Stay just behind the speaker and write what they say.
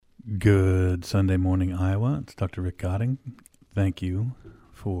Good Sunday morning, Iowa. It's Dr. Rick Godding. Thank you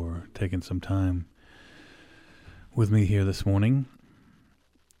for taking some time with me here this morning.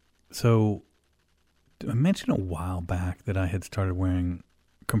 So, I mentioned a while back that I had started wearing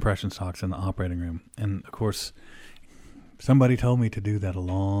compression socks in the operating room. And, of course, somebody told me to do that a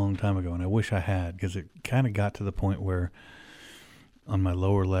long time ago, and I wish I had, because it kind of got to the point where on my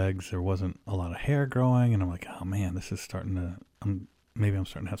lower legs there wasn't a lot of hair growing, and I'm like, oh man, this is starting to... Maybe I'm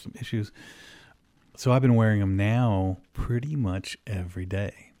starting to have some issues. So I've been wearing them now pretty much every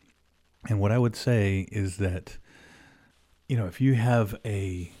day. And what I would say is that, if you have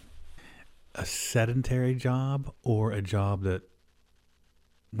a sedentary job or a job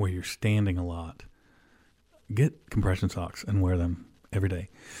where you're standing a lot, get compression socks and wear them every day.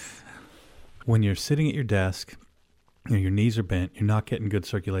 When you're sitting at your desk, your knees are bent, you're not getting good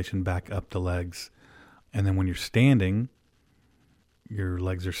circulation back up the legs. And then when you're standing, your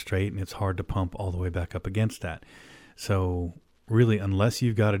legs are straight and it's hard to pump all the way back up against that. So really, unless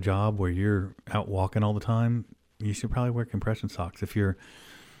you've got a job where you're out walking all the time, you should probably wear compression socks. The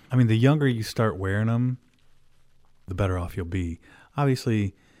younger you start wearing them, the better off you'll be.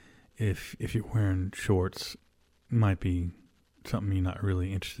 Obviously, if you're wearing shorts, it might be something you're not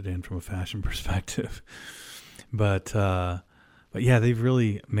really interested in from a fashion perspective. But yeah, they've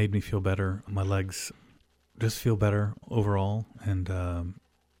really made me feel better. My legs just feel better overall, and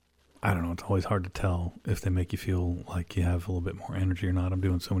I don't know, it's always hard to tell if they make you feel like you have a little bit more energy or not. I'm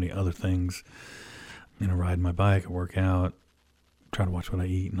doing so many other things, riding my bike, work out, try to watch what I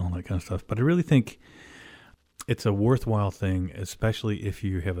eat and all that kind of stuff. But I really think it's a worthwhile thing, especially if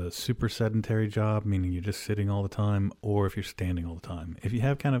you have a super sedentary job, meaning you're just sitting all the time, or if you're standing all the time. If you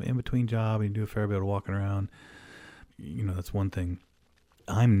have kind of in-between job and you do a fair bit of walking around, that's one thing.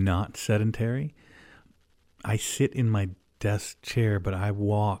 I'm not sedentary. I sit in my desk chair, but I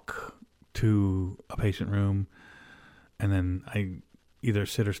walk to a patient room, and then I either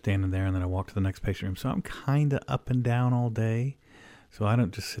sit or stand in there, and then I walk to the next patient room. So I'm kind of up and down all day. So I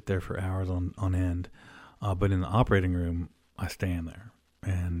don't just sit there for hours on end. But in the operating room, I stand there,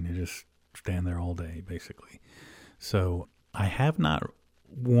 and you just stand there all day, basically. So I have not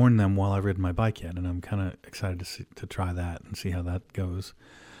worn them while I've ridden my bike yet, and I'm kind of excited to try that and see how that goes.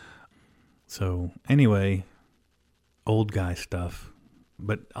 So anyway, old guy stuff.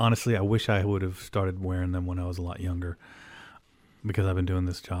 But honestly, I wish I would have started wearing them when I was a lot younger, because I've been doing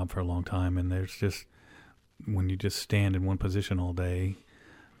this job for a long time, and there's just, when you just stand in one position all day,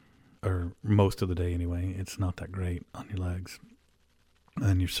 or most of the day anyway, it's not that great on your legs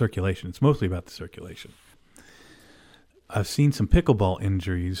and your circulation. It's mostly about the circulation. I've seen some pickleball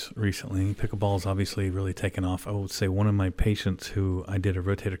injuries recently. Pickleball's obviously really taken off. I would say one of my patients who I did a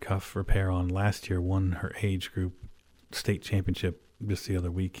rotator cuff repair on last year won her age group state championship just the other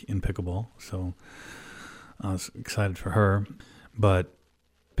week in pickleball. So I was excited for her. But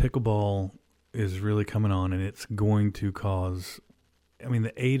pickleball is really coming on, and it's going to cause,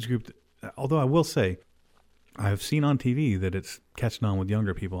 the age group, although I will say, I've seen on TV that it's catching on with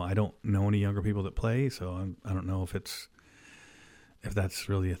younger people. I don't know any younger people that play, so I don't know if that's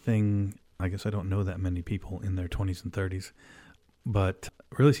really a thing. I guess I don't know that many people in their 20s and 30s, but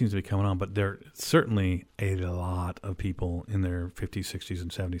it really seems to be coming on. But there certainly a lot of people in their 50s, 60s, and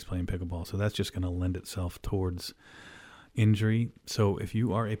 70s playing pickleball, so that's just going to lend itself towards injury. So if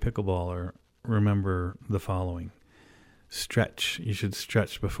you are a pickleballer, remember the following. Stretch. You should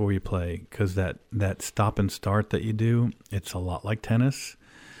stretch before you play, because that stop and start that you do, it's a lot like tennis.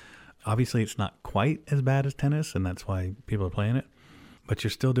 Obviously, it's not quite as bad as tennis, and that's why people are playing it. But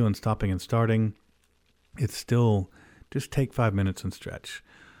you're still doing stopping and starting. It's still, just take 5 minutes and stretch,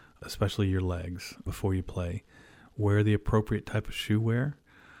 especially your legs before you play. Wear the appropriate type of shoe wear.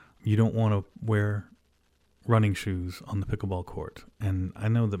 You don't want to wear running shoes on the pickleball court. And I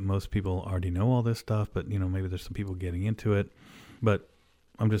know that most people already know all this stuff, but maybe there's some people getting into it. But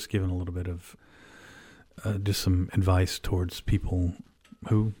I'm just giving a little bit of just some advice towards people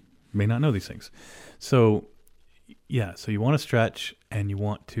who may not know these things. So yeah, so you want to stretch, and you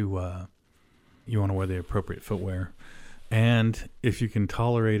want to wear the appropriate footwear. And if you can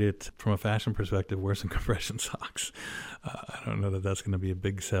tolerate it from a fashion perspective, wear some compression socks. I don't know that that's going to be a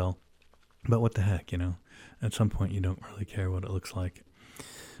big sell, but what the heck, at some point you don't really care what it looks like.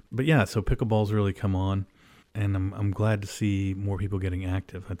 But yeah, so pickleball's really come on, and I'm glad to see more people getting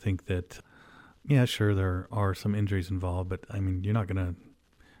active. I think that, yeah, sure, there are some injuries involved, but I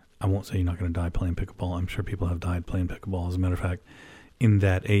won't say you're not going to die playing pickleball. I'm sure people have died playing pickleball. As a matter of fact, in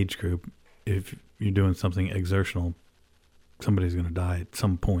that age group, if you're doing something exertional, somebody's going to die at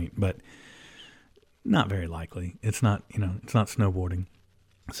some point, but not very likely. It's not, it's not snowboarding.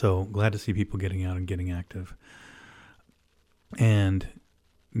 So glad to see people getting out and getting active. And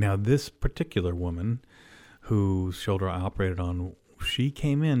now this particular woman whose shoulder I operated on, she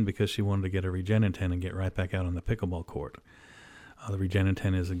came in because she wanted to get a Regeniten and get right back out on the pickleball court. The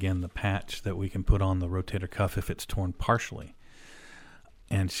Regeniten is, again, the patch that we can put on the rotator cuff if it's torn partially.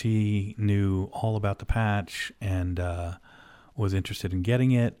 And she knew all about the patch and was interested in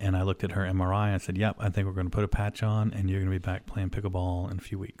getting it. And I looked at her MRI and I said, yep, I think we're going to put a patch on and you're going to be back playing pickleball in a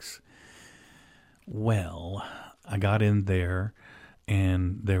few weeks. Well, I got in there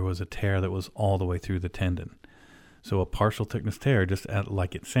and there was a tear that was all the way through the tendon. So a partial thickness tear, just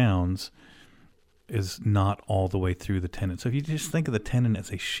like it sounds, is not all the way through the tendon. So if you just think of the tendon as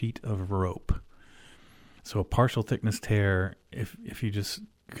a sheet of rope. So a partial thickness tear, if you just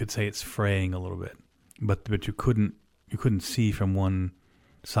could say it's fraying a little bit, but you couldn't see from one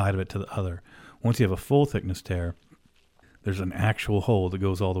side of it to the other. Once you have a full thickness tear, there's an actual hole that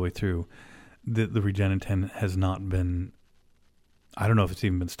goes all the way through. The Regeniten has not been, I don't know if it's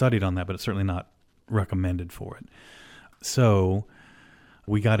even been studied on that, but it's certainly not recommended for it. So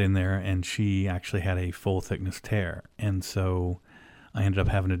we got in there and she actually had a full thickness tear. And so I ended up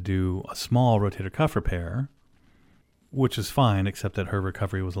having to do a small rotator cuff repair, which is fine, except that her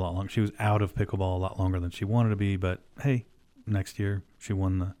recovery was a lot longer. She was out of pickleball a lot longer than she wanted to be, but hey, next year she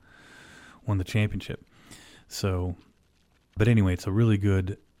won the championship. So, but anyway, it's a really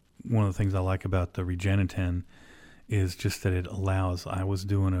good, one of the things I like about the Regeniten is just that it allows, I was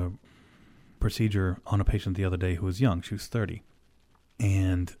doing a procedure on a patient the other day who was young. She was 30.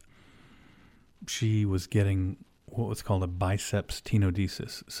 And she was getting what was called a biceps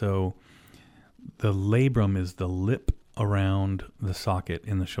tenodesis. So the labrum is the lip around the socket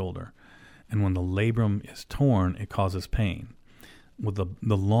in the shoulder. And when the labrum is torn, it causes pain. With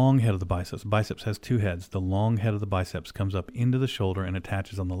the long head of the biceps has two heads. The long head of the biceps comes up into the shoulder and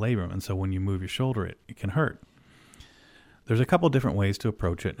attaches on the labrum. And so when you move your shoulder, it can hurt. There's a couple different ways to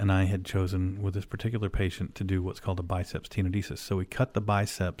approach it, and I had chosen with this particular patient to do what's called a biceps tenodesis. So we cut the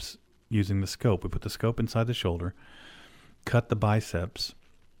biceps using the scope. We put the scope inside the shoulder, cut the biceps,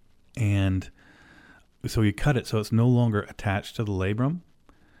 and so you cut it so it's no longer attached to the labrum,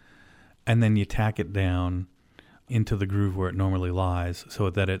 and then you tack it down into the groove where it normally lies so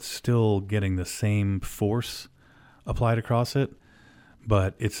that it's still getting the same force applied across it,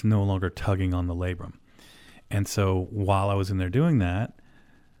 but it's no longer tugging on the labrum. And so while I was in there doing that,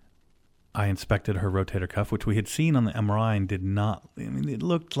 I inspected her rotator cuff, which we had seen on the MRI and did not, I mean, it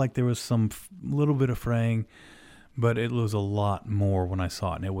looked like there was some little bit of fraying, but it was a lot more when I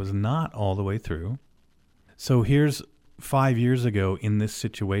saw it, and it was not all the way through. So here's 5 years ago in this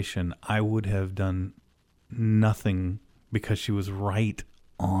situation, I would have done nothing because she was right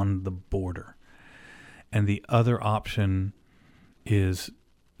on the border. And the other option is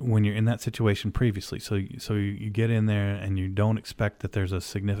when you're in that situation previously, so you get in there and you don't expect that there's a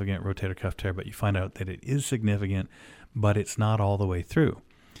significant rotator cuff tear, but you find out that it is significant, but it's not all the way through.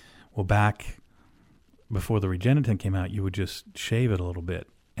 Well, back before the Regeniten came out, you would just shave it a little bit,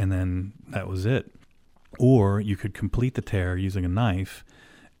 and then that was it. Or you could complete the tear using a knife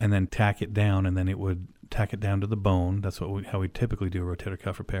and then tack it down, and then it would tack it down to the bone. That's how we typically do a rotator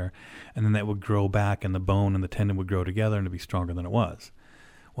cuff repair. And then that would grow back, and the bone and the tendon would grow together and it'd be stronger than it was.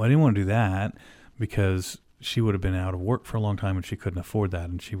 Well, I didn't want to do that because she would have been out of work for a long time and she couldn't afford that,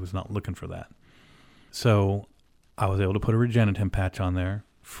 and she was not looking for that. So I was able to put a Regeniten patch on there,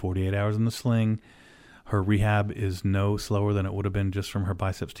 48 hours in the sling. Her rehab is no slower than it would have been just from her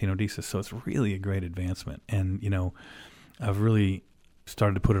biceps tenodesis. So it's really a great advancement. And, I've really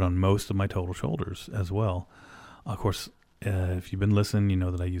started to put it on most of my total shoulders as well. Of course, if you've been listening, you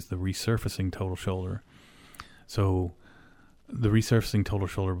know that I use the resurfacing total shoulder. So the resurfacing total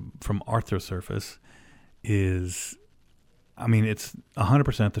shoulder from Arthrosurface is, it's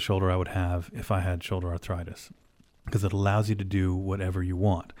 100% the shoulder I would have if I had shoulder arthritis, because it allows you to do whatever you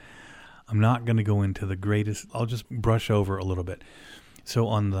want. I'm not going to go into the greatest, I'll just brush over a little bit. So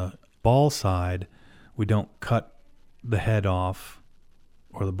on the ball side, we don't cut the head off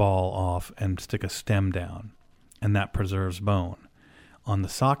or the ball off and stick a stem down, and that preserves bone. On the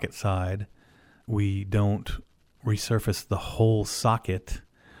socket side, we don't resurface the whole socket,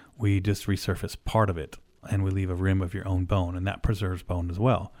 we just resurface part of it, and we leave a rim of your own bone, and that preserves bone as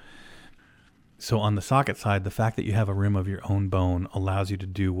well. So on the socket side, the fact that you have a rim of your own bone allows you to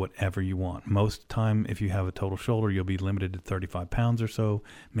do whatever you want. Most time, if you have a total shoulder, you'll be limited to 35 pounds or so,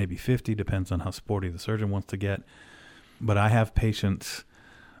 maybe 50, depends on how sporty the surgeon wants to get. But I have patients,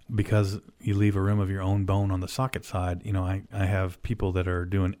 because you leave a rim of your own bone on the socket side, I have people that are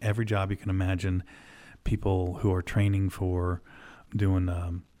doing every job you can imagine, people who are training for doing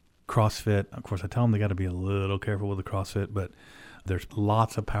CrossFit. Of course, I tell them they got to be a little careful with the CrossFit, but there's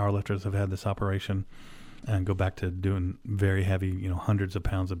lots of powerlifters have had this operation and go back to doing very heavy, hundreds of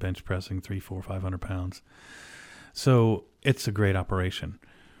pounds of bench pressing, 300, 400, 500 pounds. So it's a great operation.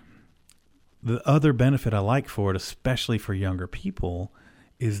 The other benefit I like for it, especially for younger people,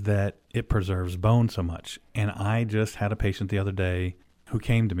 is that it preserves bone so much. And I just had a patient the other day who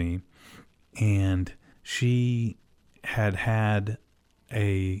came to me, and she had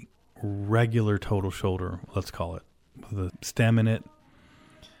a regular total shoulder, let's call it, with a stem in it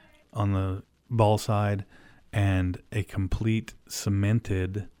on the ball side and a complete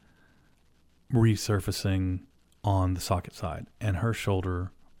cemented resurfacing on the socket side. And her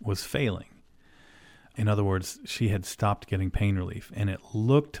shoulder was failing. In other words, she had stopped getting pain relief, and it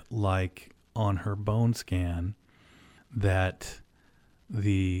looked like on her bone scan that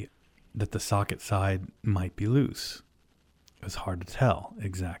the socket side might be loose. It was hard to tell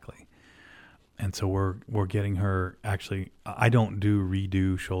exactly. And so we're getting her, actually, I don't do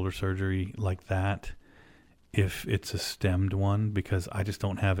redo shoulder surgery like that if it's a stemmed one, because I just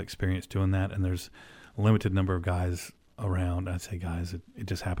don't have experience doing that, and there's a limited number of guys around. I say guys, it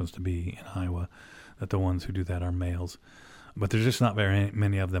just happens to be in Iowa that the ones who do that are males. But there's just not very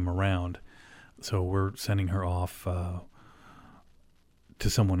many of them around. So we're sending her off to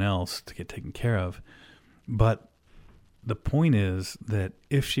someone else to get taken care of. But the point is that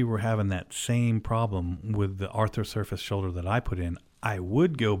if she were having that same problem with the arthrosurface shoulder that I put in, I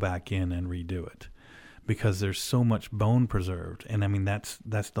would go back in and redo it because there's so much bone preserved. And I mean, that's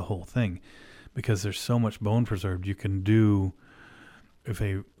the whole thing. Because there's so much bone preserved, you can do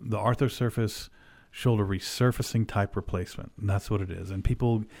the arthrosurface shoulder resurfacing type replacement. And that's what it is. And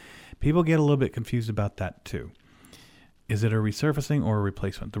people get a little bit confused about that too. Is it a resurfacing or a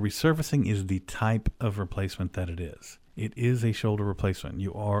replacement? The resurfacing is the type of replacement that it is. It is a shoulder replacement.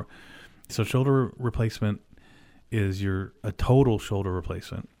 So shoulder replacement is a total shoulder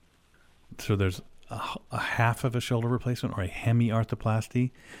replacement. So there's a half of a shoulder replacement or a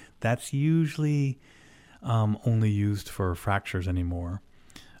hemiarthroplasty. That's usually only used for fractures anymore.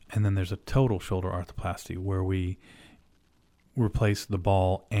 And then there's a total shoulder arthroplasty where we replace the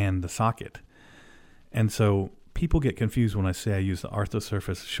ball and the socket. And so people get confused when I say I use the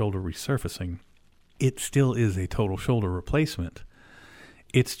arthrosurface shoulder resurfacing. It still is a total shoulder replacement.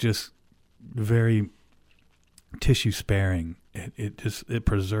 It's just very tissue sparing. It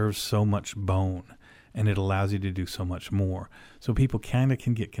preserves so much bone, and it allows you to do so much more. So people kind of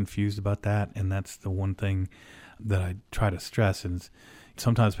can get confused about that, and that's the one thing that I try to stress. And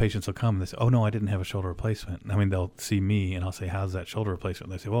sometimes patients will come and they say, oh, no, I didn't have a shoulder replacement. I mean, they'll see me, and I'll say, how's that shoulder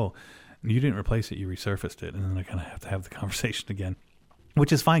replacement? And they say, well, you didn't replace it, you resurfaced it. And then I kind of have to have the conversation again,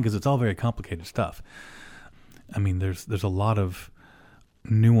 which is fine because it's all very complicated stuff. I mean, there's a lot of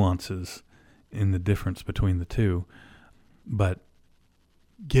nuances in the difference between the two. But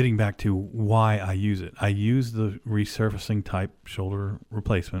getting back to why I use it, I use the resurfacing type shoulder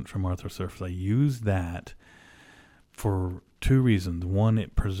replacement from Arthrosurface. I use that for two reasons. One,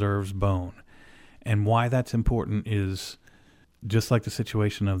 it preserves bone. And why that's important is just like the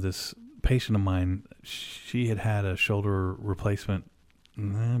situation of this patient of mine. She had a shoulder replacement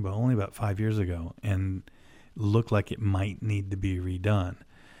but only about 5 years ago and looked like it might need to be redone.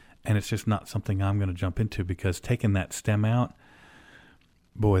 And it's just not something I'm going to jump into because taking that stem out,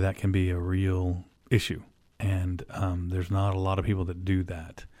 boy, that can be a real issue. And there's not a lot of people that do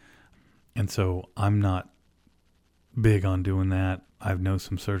that. And so I'm not big on doing that. I've known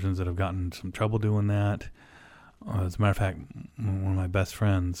some surgeons that have gotten some trouble doing that. As a matter of fact, one of my best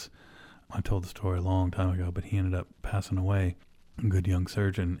friends, I told the story a long time ago, but he ended up passing away, a good young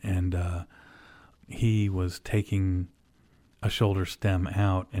surgeon, and he was taking a shoulder stem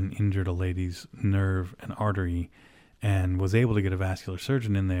out and injured a lady's nerve and artery and was able to get a vascular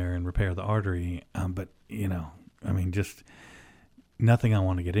surgeon in there and repair the artery. But, just nothing I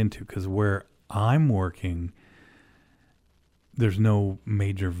want to get into because where I'm working, there's no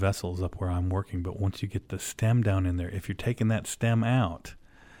major vessels up where I'm working. But once you get the stem down in there, if you're taking that stem out,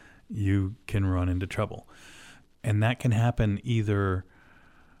 you can run into trouble. And that can happen either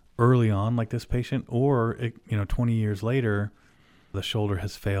early on, like this patient, or 20 years later, the shoulder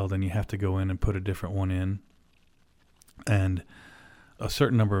has failed and you have to go in and put a different one in. And a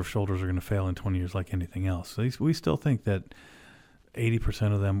certain number of shoulders are going to fail in 20 years like anything else. So we still think that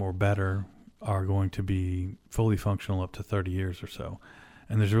 80% of them or better are going to be fully functional up to 30 years or so.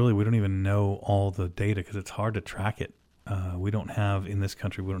 And we don't even know all the data because it's hard to track it. In this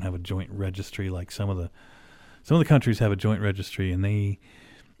country, we don't have a joint registry like some of the countries have a joint registry, and they,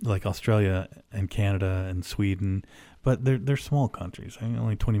 like Australia and Canada and Sweden, But they're small countries. I mean,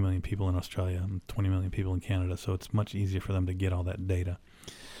 only 20 million people in Australia and 20 million people in Canada, so it's much easier for them to get all that data.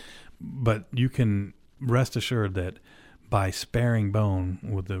 But you can rest assured that by sparing bone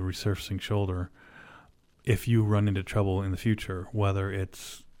with the resurfacing shoulder, if you run into trouble in the future, whether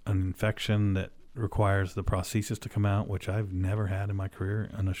it's an infection that requires the prosthesis to come out, which I've never had in my career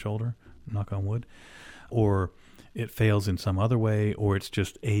on a shoulder, knock on wood, or it fails in some other way, or it's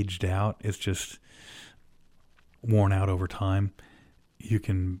just aged out, it's just worn out over time, you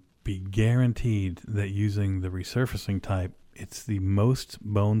can be guaranteed that using the resurfacing type, it's the most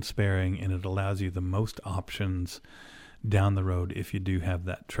bone sparing and it allows you the most options down the road if you do have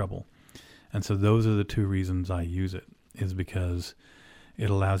that trouble. And so those are the two reasons I use it, is because it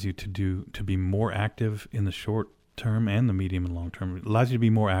allows you to be more active in the short term and the medium and long term. It allows you to be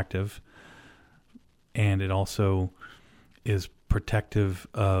more active, and it also is protective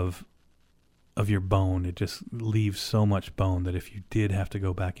of your bone. It just leaves so much bone that if you did have to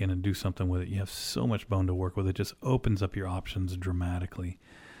go back in and do something with it, you have so much bone to work with. It just opens up your options dramatically.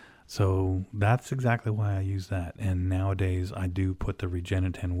 So that's exactly why I use that. And nowadays I do put the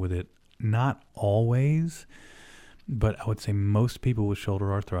Regeniten with it. Not always, but I would say most people with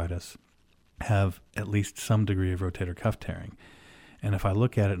shoulder arthritis have at least some degree of rotator cuff tearing. And if I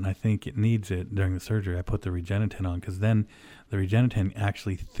look at it and I think it needs it during the surgery, I put the Regeniten on, because then the Regeniten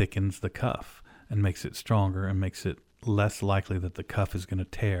actually thickens the cuff and makes it stronger and makes it less likely that the cuff is going to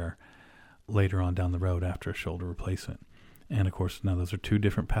tear later on down the road after a shoulder replacement. And of course, now those are two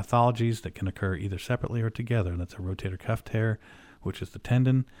different pathologies that can occur either separately or together. That's a rotator cuff tear, which is the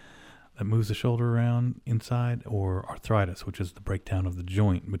tendon that moves the shoulder around inside, or arthritis, which is the breakdown of the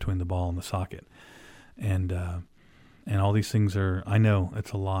joint between the ball and the socket. And all these things are, I know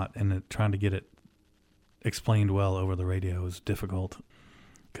it's a lot, and trying to get it explained well over the radio is difficult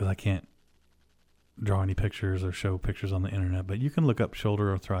because I can't draw any pictures or show pictures on the internet. But you can look up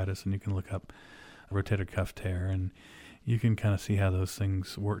shoulder arthritis and you can look up rotator cuff tear, and you can kind of see how those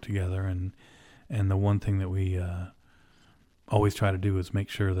things work together. And the one thing that we always try to do is make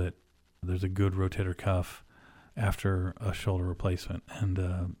sure that there's a good rotator cuff after a shoulder replacement.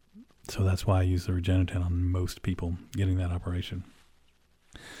 And so that's why I use the Regeniten on most people getting that operation.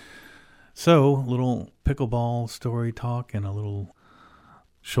 So, a little pickleball story talk and a little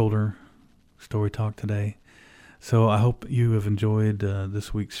shoulder story talk today. So I hope you have enjoyed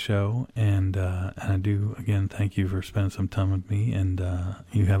this week's show, and I do, again, thank you for spending some time with me, and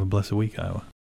you have a blessed week, Iowa.